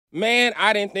Man,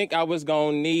 I didn't think I was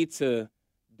going to need to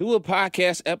do a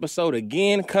podcast episode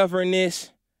again covering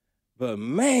this. But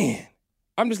man,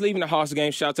 I'm just leaving the Hawks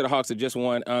game. Shout out to the Hawks that just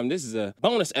won. This is a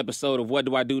bonus episode of What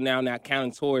Do I Do Now, not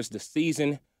counting towards the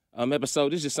season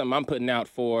episode. This is just something I'm putting out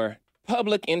for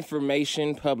public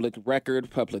information, public record,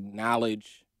 public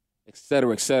knowledge, et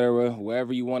cetera,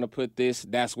 wherever you want to put this,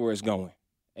 that's where it's going.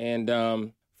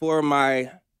 And for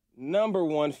my number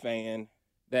one fan,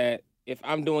 that if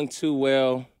I'm doing too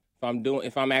well,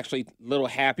 if I'm actually a little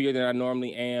happier than I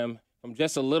normally am, if I'm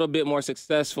just a little bit more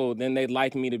successful than they'd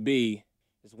like me to be,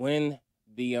 is when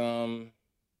the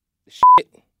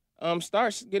shit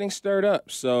starts getting stirred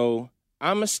up. So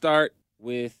I'm gonna start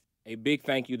with a big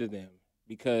thank you to them,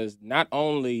 because not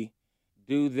only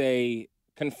do they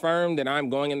confirm that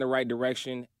I'm going in the right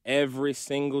direction every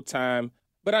single time,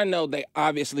 but I know they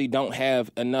obviously don't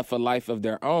have enough of life of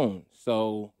their own.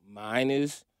 So mine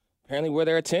is apparently where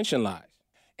their attention lies.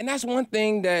 And that's one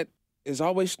thing that is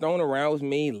always thrown around with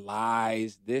me,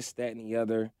 lies, this, that, and the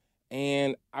other.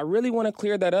 And I really want to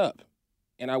clear that up.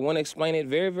 And I want to explain it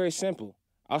very, very simple.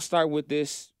 I'll start with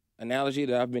this analogy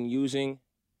that I've been using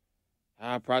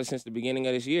probably since the beginning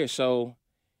of this year. So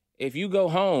if you go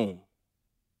home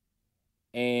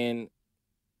and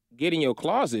get in your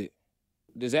closet,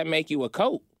 does that make you a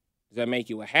coat? Does that make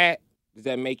you a hat? Does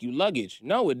that make you luggage?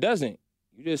 No, it doesn't.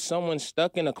 You're just someone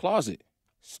stuck in a closet.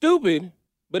 Stupid,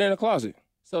 but in a closet.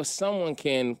 So someone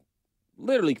can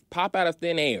literally pop out of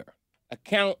thin air.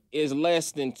 Account is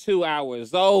less than 2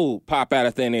 hours old, pop out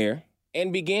of thin air,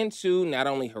 and begin to not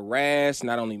only harass,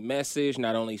 not only message,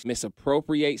 not only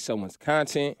misappropriate someone's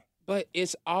content, but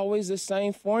it's always the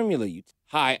same formula.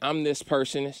 Hi, I'm this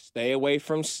person. Stay away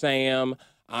from Sam.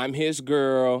 I'm his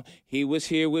girl. He was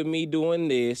here with me doing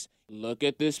this. Look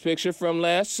at this picture from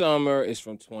last summer. It's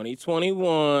from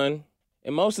 2021.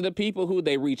 And most of the people who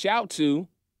they reach out to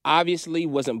obviously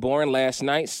wasn't born last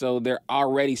night, so they're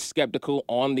already skeptical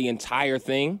on the entire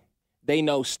thing. They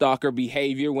know stalker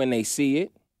behavior when they see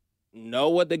it, know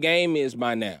what the game is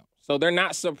by now. So they're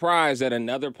not surprised that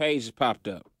another page popped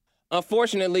up.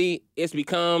 Unfortunately, it's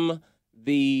become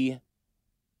the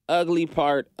ugly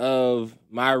part of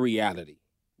my reality.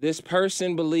 This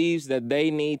person believes that they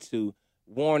need to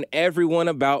warn everyone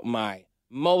about my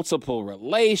multiple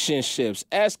relationships,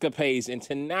 escapades, and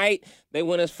tonight they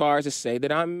went as far as to say that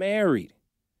I'm married.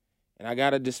 And I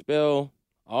got to dispel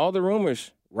all the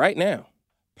rumors right now.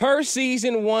 Per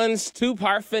season one's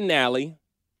 2-part finale,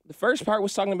 the first part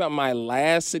was talking about my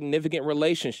last significant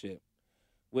relationship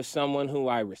with someone who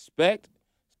I respect,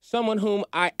 someone whom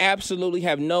I absolutely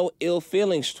have no ill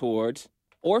feelings towards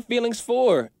or feelings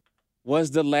for,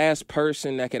 was the last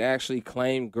person that could actually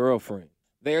claim girlfriend.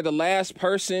 They're the last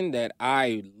person that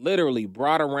I literally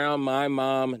brought around my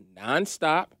mom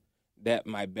nonstop, that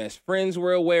my best friends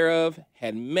were aware of,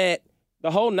 had met, the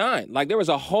whole nine. Like, there was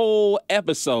a whole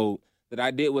episode that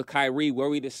I did with Kyrie where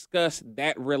we discussed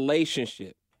that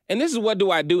relationship. And this is What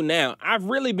Do I Do Now? I've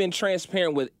really been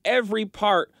transparent with every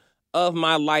part of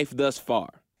my life thus far.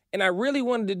 And I really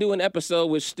wanted to do an episode,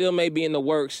 which still may be in the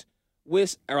works,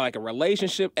 with like a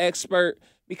relationship expert,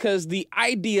 because the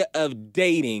idea of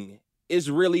dating is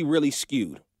really, really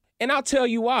skewed. And I'll tell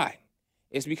you why.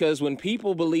 It's because when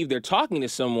people believe they're talking to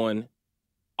someone,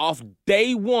 off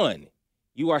day one,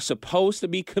 you are supposed to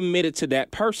be committed to that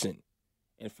person.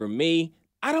 And for me,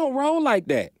 I don't roll like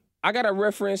that. I got to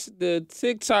reference the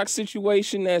TikTok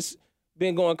situation that's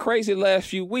been going crazy the last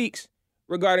few weeks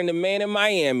regarding the man in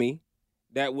Miami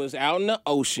that was out in the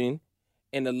ocean,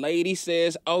 and the lady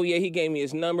says, oh yeah, he gave me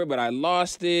his number, but I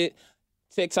lost it.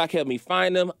 TikTok helped me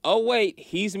find him. Oh, wait,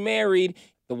 he's married.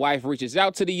 The wife reaches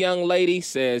out to the young lady,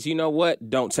 says, you know what?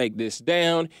 Don't take this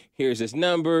down. Here's his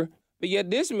number. But yet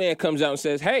this man comes out and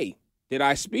says, hey, did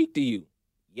I speak to you?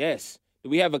 Yes. Did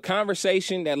we have a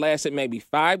conversation that lasted maybe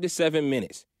 5 to 7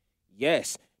 minutes?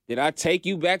 Yes. Did I take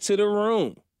you back to the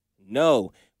room?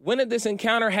 No. When did this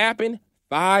encounter happen?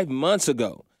 5 months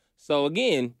ago. So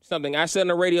again, something I said on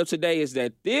the radio today is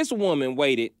that this woman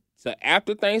waited till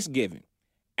after Thanksgiving,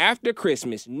 after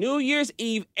Christmas, New Year's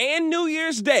Eve, and New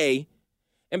Year's Day,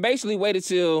 and basically waited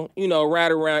till,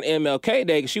 right around MLK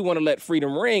Day, because she wanted to let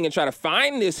freedom ring and try to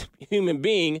find this human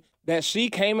being that she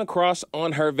came across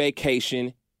on her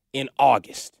vacation in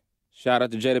August. Shout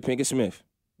out to Jada Pinkett Smith.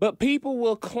 But people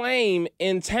will claim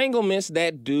entanglements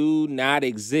that do not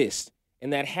exist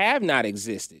and that have not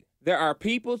existed. There are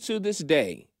people to this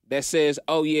day that says,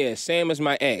 oh yeah, Sam is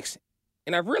my ex.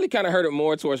 And I've really kind of heard it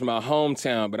more towards my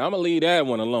hometown, but I'm going to leave that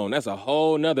one alone. That's a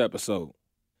whole nother episode.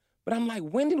 But I'm like,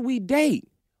 when did we date?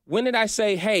 When did I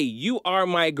say, hey, you are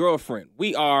my girlfriend?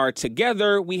 We are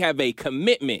together. We have a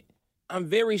commitment. I'm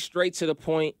very straight to the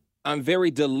point. I'm very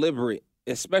deliberate,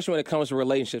 especially when it comes to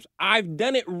relationships. I've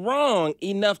done it wrong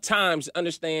enough times to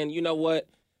understand, you know what?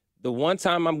 The one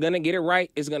time I'm going to get it right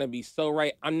is going to be so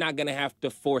right. I'm not going to have to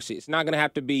force it. It's not going to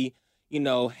have to be,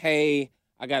 hey,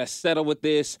 I got to settle with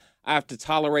this. I have to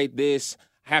tolerate this.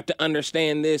 I have to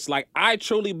understand this. Like, I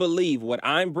truly believe what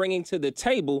I'm bringing to the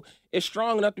table is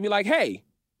strong enough to be like, hey,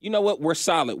 you know what? We're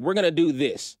solid. We're going to do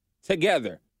this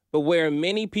together. But where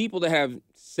many people that have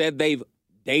said they've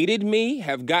dated me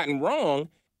have gotten wrong,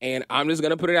 and I'm just going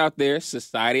to put it out there,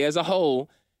 society as a whole,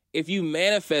 if you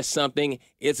manifest something,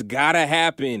 it's got to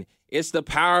happen. It's the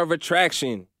power of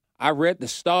attraction. I read the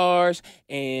stars,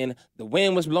 and the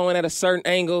wind was blowing at a certain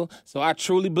angle, so I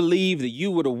truly believe that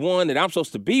you were the one that I'm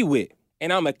supposed to be with.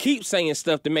 And I'm going to keep saying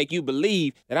stuff to make you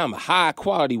believe that I'm a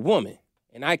high-quality woman,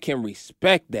 and I can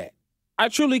respect that. I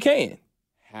truly can.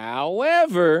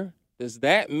 However, does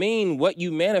that mean what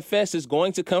you manifest is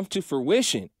going to come to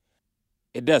fruition?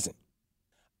 It doesn't.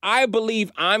 I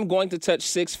believe I'm going to touch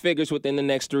six figures within the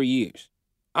next 3 years.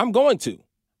 I'm going to.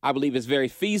 I believe it's very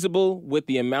feasible with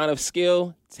the amount of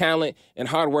skill, talent, and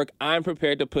hard work I'm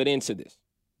prepared to put into this.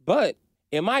 But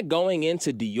am I going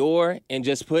into Dior and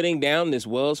just putting down this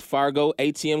Wells Fargo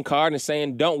ATM card and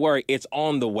saying, don't worry, it's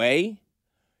on the way?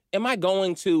 Am I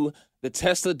going to the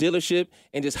Tesla dealership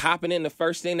and just hopping in the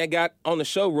first thing they got on the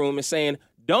showroom and saying,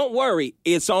 don't worry,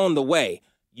 it's on the way?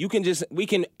 We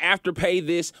can afterpay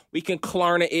this, we can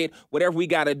Klarna it, whatever we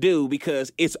got to do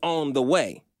because it's on the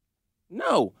way.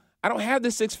 No, I don't have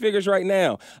the six figures right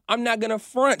now. I'm not going to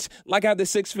front like I have the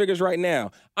six figures right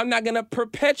now. I'm not going to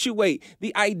perpetuate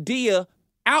the idea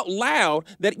out loud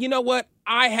that, you know what,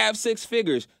 I have six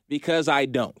figures, because I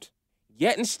don't.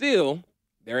 Yet and still,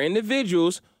 there are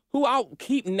individuals who I'll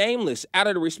keep nameless out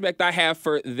of the respect I have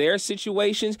for their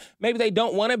situations. Maybe they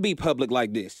don't want to be public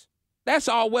like this. That's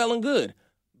all well and good.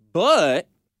 But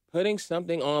putting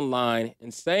something online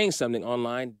and saying something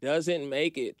online doesn't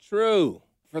make it true.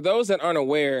 For those that aren't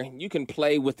aware, you can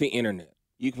play with the internet.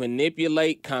 You can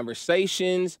manipulate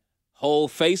conversations, whole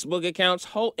Facebook accounts,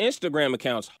 whole Instagram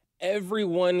accounts.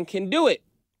 Everyone can do it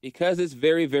because it's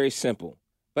very, very simple.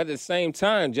 But at the same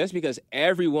time, just because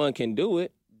everyone can do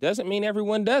it doesn't mean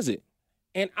everyone does it.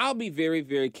 And I'll be very,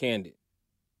 very candid.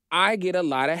 I get a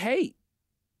lot of hate.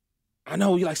 I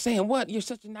know you're like saying, what? You're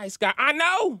such a nice guy. I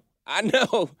know.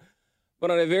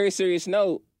 But on a very serious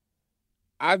note,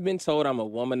 I've been told I'm a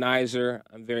womanizer.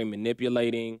 I'm very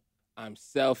manipulating. I'm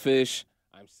selfish.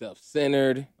 I'm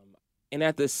self-centered. And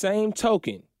at the same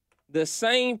token, the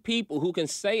same people who can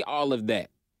say all of that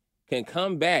can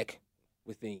come back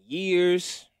within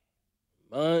years,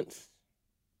 months,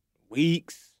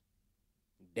 weeks,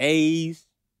 days,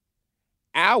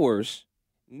 hours,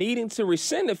 needing to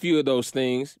rescind a few of those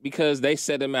things because they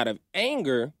said them out of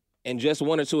anger and just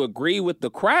wanted to agree with the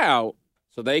crowd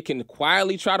so they can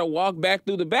quietly try to walk back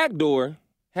through the back door,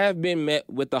 have been met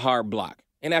with the hard block.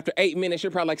 And after 8 minutes,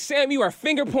 you're probably like, Sam, you are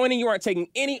finger pointing. You aren't taking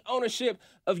any ownership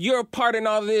of your part in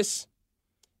all this.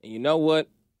 And you know what?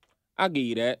 I'll give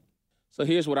you that. So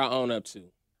here's what I own up to.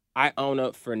 I own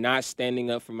up for not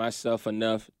standing up for myself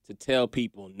enough to tell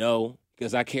people no,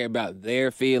 because I care about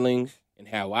their feelings and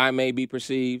how I may be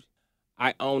perceived.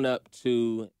 I own up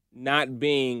to not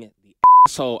being the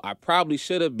asshole I probably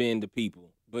should have been to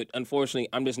people, but unfortunately,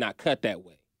 I'm just not cut that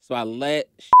way. So I let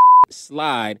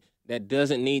slide that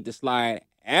doesn't need to slide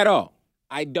at all.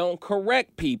 I don't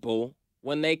correct people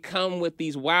when they come with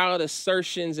these wild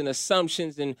assertions and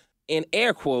assumptions and, in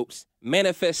air quotes,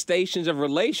 manifestations of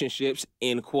relationships,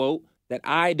 end quote, that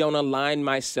I don't align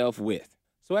myself with.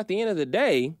 So at the end of the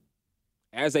day,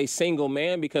 as a single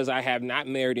man, because I have not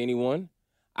married anyone,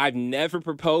 I've never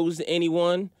proposed to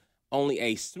anyone. Only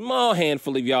a small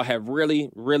handful of y'all have really,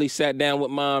 really sat down with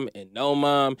mom and know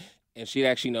mom, and she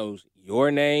actually knows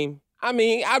your name. I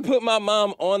mean, I put my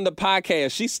mom on the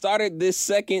podcast. She started this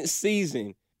second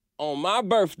season. On my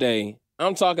birthday,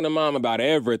 I'm talking to mom about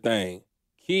everything.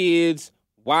 Kids,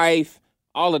 wife,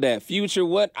 all of that. Future,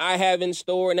 what I have in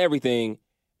store and everything.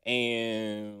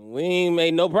 And we ain't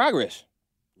made no progress.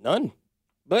 None.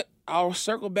 But I'll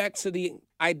circle back to the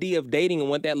idea of dating and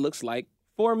what that looks like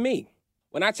for me.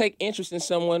 When I take interest in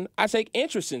someone, I take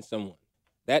interest in someone.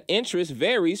 That interest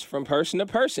varies from person to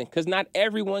person because not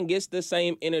everyone gets the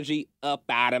same energy up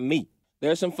out of me.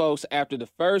 There's some folks after the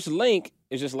first link,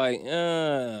 it's just like,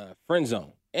 friend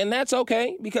zone. And that's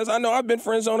okay because I know I've been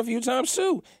friend zoned a few times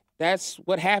too. That's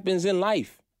what happens in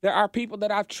life. There are people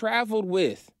that I've traveled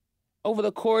with over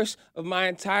the course of my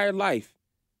entire life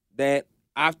that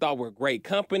I've thought were great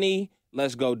company.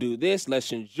 Let's go do this.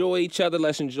 Let's enjoy each other.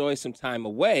 Let's enjoy some time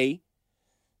away.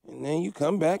 And then you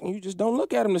come back and you just don't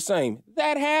look at them the same.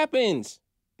 That happens.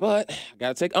 But I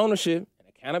got to take ownership and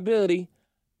accountability.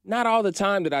 Not all the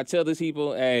time did I tell these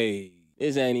people, hey,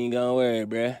 this ain't even gonna work,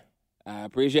 bruh. I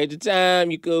appreciate your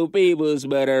time, you cool peoples,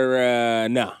 but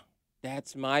no.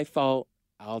 That's my fault.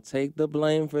 I'll take the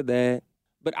blame for that.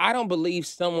 But I don't believe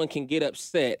someone can get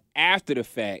upset after the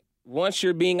fact once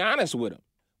you're being honest with them.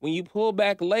 When you pull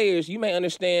back layers, you may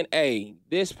understand, hey,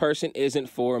 this person isn't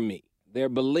for me. Their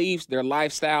beliefs, their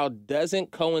lifestyle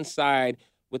doesn't coincide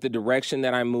with the direction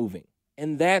that I'm moving.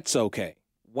 And that's okay.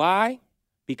 Why?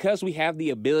 Because we have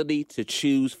the ability to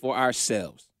choose for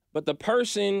ourselves. But the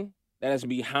person that is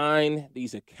behind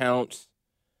these accounts,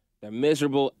 they're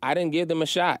miserable. I didn't give them a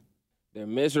shot. They're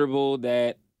miserable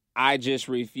that I just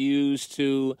refuse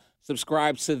to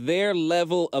subscribe to their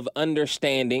level of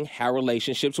understanding how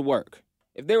relationships work.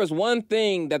 If there was one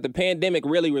thing that the pandemic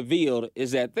really revealed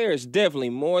is that there is definitely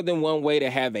more than one way to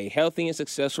have a healthy and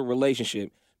successful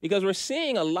relationship, because we're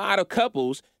seeing a lot of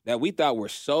couples that we thought were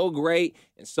so great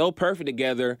and so perfect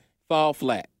together fall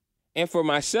flat. And for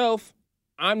myself,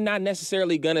 I'm not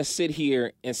necessarily going to sit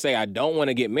here and say I don't want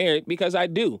to get married, because I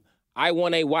do. I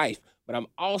want a wife, but I'm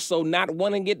also not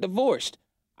wanting to get divorced.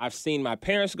 I've seen my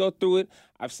parents go through it.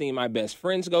 I've seen my best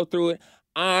friends go through it.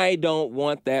 I don't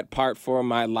want that part for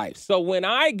my life. So when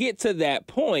I get to that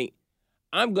point,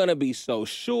 I'm going to be so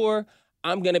sure,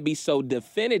 I'm going to be so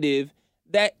definitive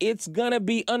that it's going to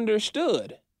be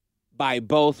understood by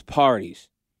both parties.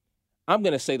 I'm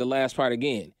going to say the last part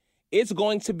again. It's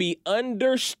going to be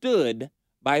understood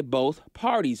by both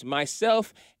parties,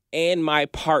 myself and my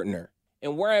partner.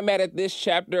 And where I'm at this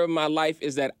chapter of my life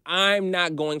is that I'm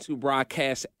not going to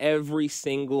broadcast every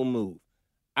single move.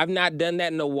 I've not done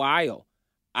that in a while.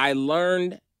 I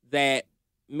learned that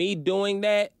me doing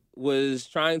that was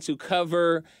trying to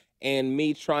cover and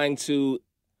me trying to,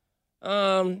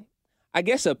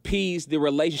 appease the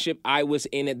relationship I was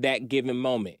in at that given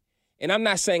moment. And I'm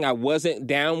not saying I wasn't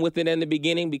down with it in the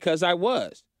beginning, because I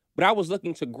was. But I was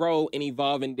looking to grow and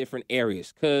evolve in different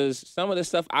areas, because some of the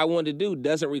stuff I wanted to do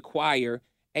doesn't require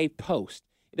a post.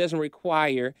 It doesn't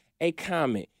require a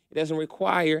comment. It doesn't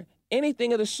require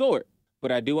anything of the sort.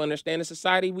 But I do understand the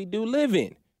society we do live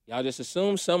in. Y'all just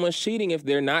assume someone's cheating if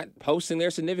they're not posting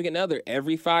their significant other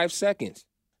every 5 seconds.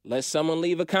 Let someone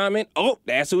leave a comment. Oh,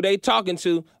 that's who they talking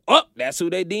to. Oh, that's who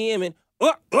they DMing.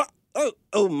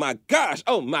 Oh my gosh.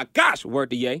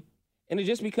 Word to yay. And it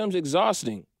just becomes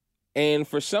exhausting. And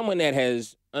for someone that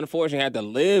has unfortunately had to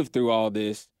live through all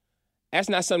this, that's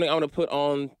not something I want to put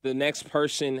on the next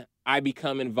person I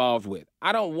become involved with.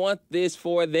 I don't want this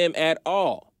for them at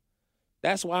all.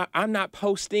 That's why I'm not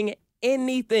posting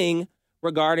anything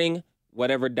regarding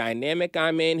whatever dynamic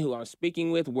I'm in, who I'm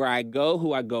speaking with, where I go,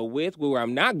 who I go with, where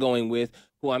I'm not going with,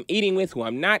 who I'm eating with, who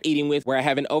I'm not eating with, where I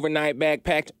have an overnight bag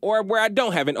packed, or where I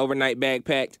don't have an overnight bag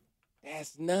packed.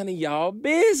 That's none of y'all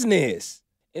business.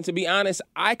 And to be honest,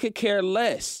 I could care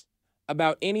less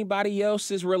about anybody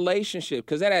else's relationship,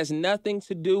 because that has nothing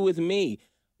to do with me.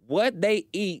 What they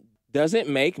eat doesn't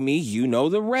make me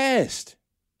the rest.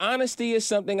 Honesty is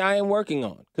something I am working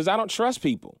on, because I don't trust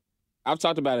people. I've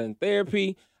talked about it in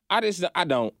therapy. I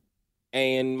don't.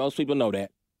 And most people know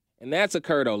that. And that's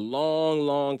occurred a long,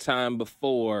 long time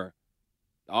before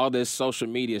all this social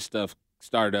media stuff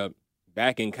started up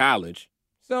back in college.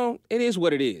 So it is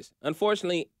what it is.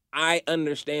 Unfortunately, I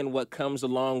understand what comes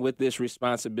along with this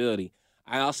responsibility.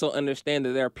 I also understand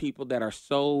that there are people that are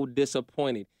so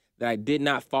disappointed that I did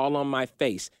not fall on my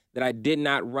face, that I did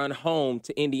not run home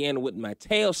to Indiana with my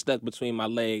tail stuck between my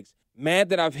legs. Mad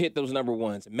that I've hit those number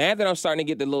ones. Mad that I'm starting to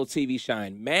get the little TV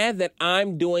shine. Mad that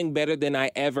I'm doing better than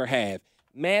I ever have.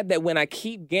 Mad that when I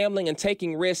keep gambling and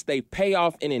taking risks, they pay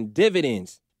off and in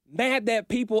dividends. Mad that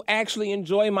people actually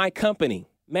enjoy my company.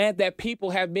 Mad that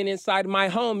people have been inside my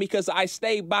home because I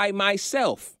stay by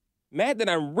myself. Mad that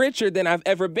I'm richer than I've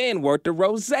ever been, worth the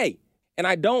rosé. And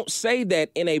I don't say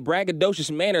that in a braggadocious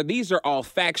manner. These are all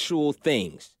factual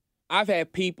things. I've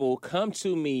had people come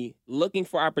to me looking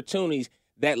for opportunities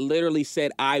that literally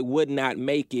said I would not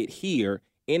make it here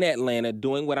in Atlanta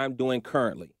doing what I'm doing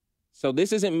currently. So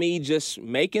this isn't me just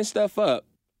making stuff up.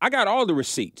 I got all the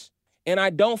receipts. And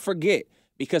I don't forget,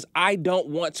 because I don't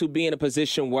want to be in a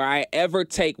position where I ever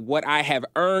take what I have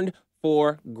earned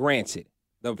for granted.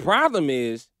 The problem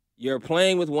is you're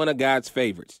playing with one of God's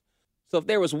favorites. So if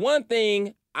there was one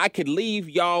thing I could leave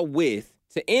y'all with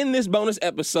to end this bonus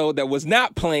episode that was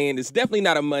not planned, it's definitely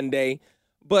not a Monday,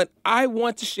 but I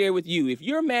want to share with you, if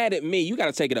you're mad at me, you got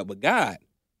to take it up with God,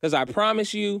 because I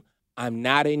promise you, I'm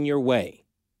not in your way.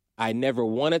 I never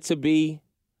wanted to be.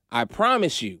 I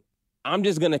promise you, I'm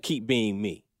just going to keep being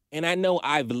me. And I know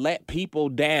I've let people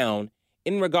down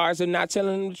in regards to not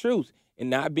telling them the truth and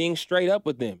not being straight up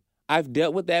with them. I've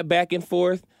dealt with that back and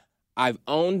forth. I've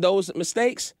owned those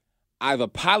mistakes. I've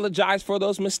apologized for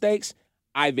those mistakes.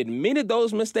 I've admitted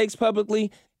those mistakes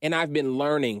publicly, and I've been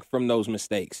learning from those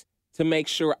mistakes to make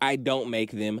sure I don't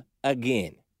make them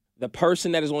again. The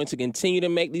person that is going to continue to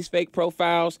make these fake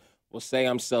profiles will say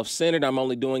I'm self-centered. I'm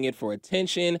only doing it for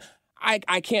attention.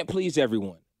 I can't please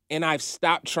everyone. And I've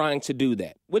stopped trying to do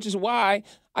that, which is why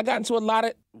I got into a lot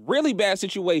of really bad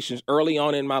situations early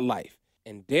on in my life.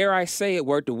 And dare I say it,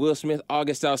 worked to Will Smith,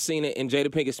 August Alsina, and Jada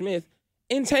Pinkett Smith,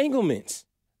 entanglements.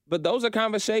 But those are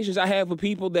conversations I have with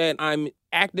people that I'm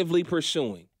actively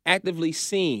pursuing, actively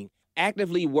seeing,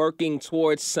 actively working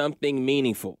towards something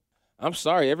meaningful. I'm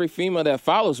sorry, every female that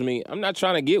follows me, I'm not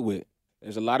trying to get with.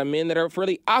 There's a lot of men that are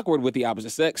really awkward with the opposite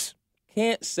sex.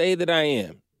 Can't say that I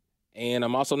am. And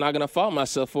I'm also not going to fault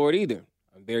myself for it either.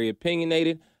 I'm very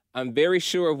opinionated. I'm very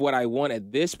sure of what I want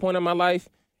at this point in my life.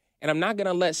 And I'm not going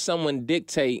to let someone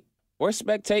dictate or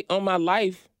spectate on my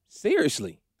life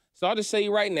seriously. So I'll just say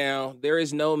right now, there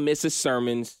is no Mrs.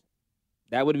 Sermons.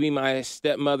 That would be my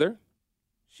stepmother.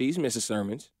 She's Mrs.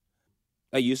 Sermons.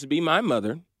 That used to be my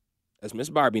mother. That's Miss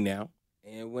Barbie now.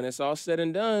 And when it's all said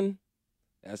and done,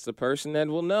 that's the person that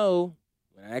will know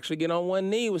when I actually get on one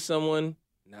knee with someone,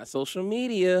 not social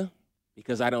media,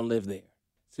 because I don't live there.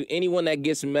 To anyone that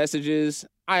gets messages,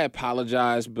 I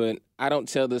apologize, but I don't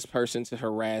tell this person to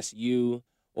harass you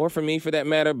or for me for that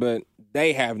matter, but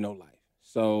they have no life.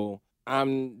 So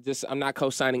I'm not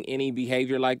co-signing any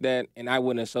behavior like that, and I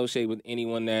wouldn't associate with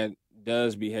anyone that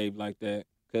does behave like that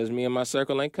because me and my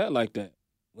circle ain't cut like that.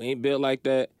 We ain't built like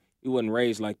that. We wasn't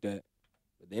raised like that.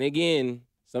 But then again,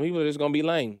 some people are just going to be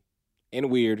lame and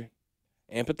weird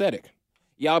and pathetic.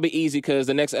 Y'all be easy because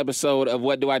the next episode of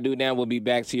What Do I Do Now will be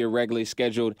back to your regularly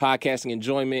scheduled podcasting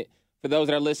enjoyment. For those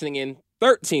that are listening in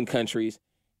 13 countries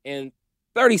and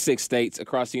 36 states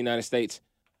across the United States,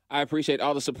 I appreciate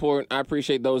all the support. I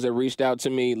appreciate those that reached out to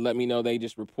me, let me know they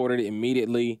just reported it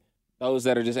immediately. Those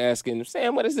that are just asking,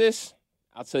 Sam, what is this?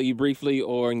 I'll tell you briefly,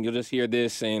 or you'll just hear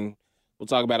this and we'll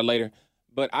talk about it later.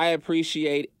 But I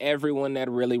appreciate everyone that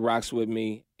really rocks with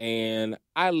me, and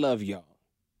I love y'all.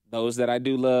 Those that I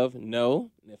do love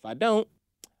know, and if I don't,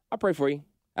 I pray for you.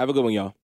 Have a good one, y'all.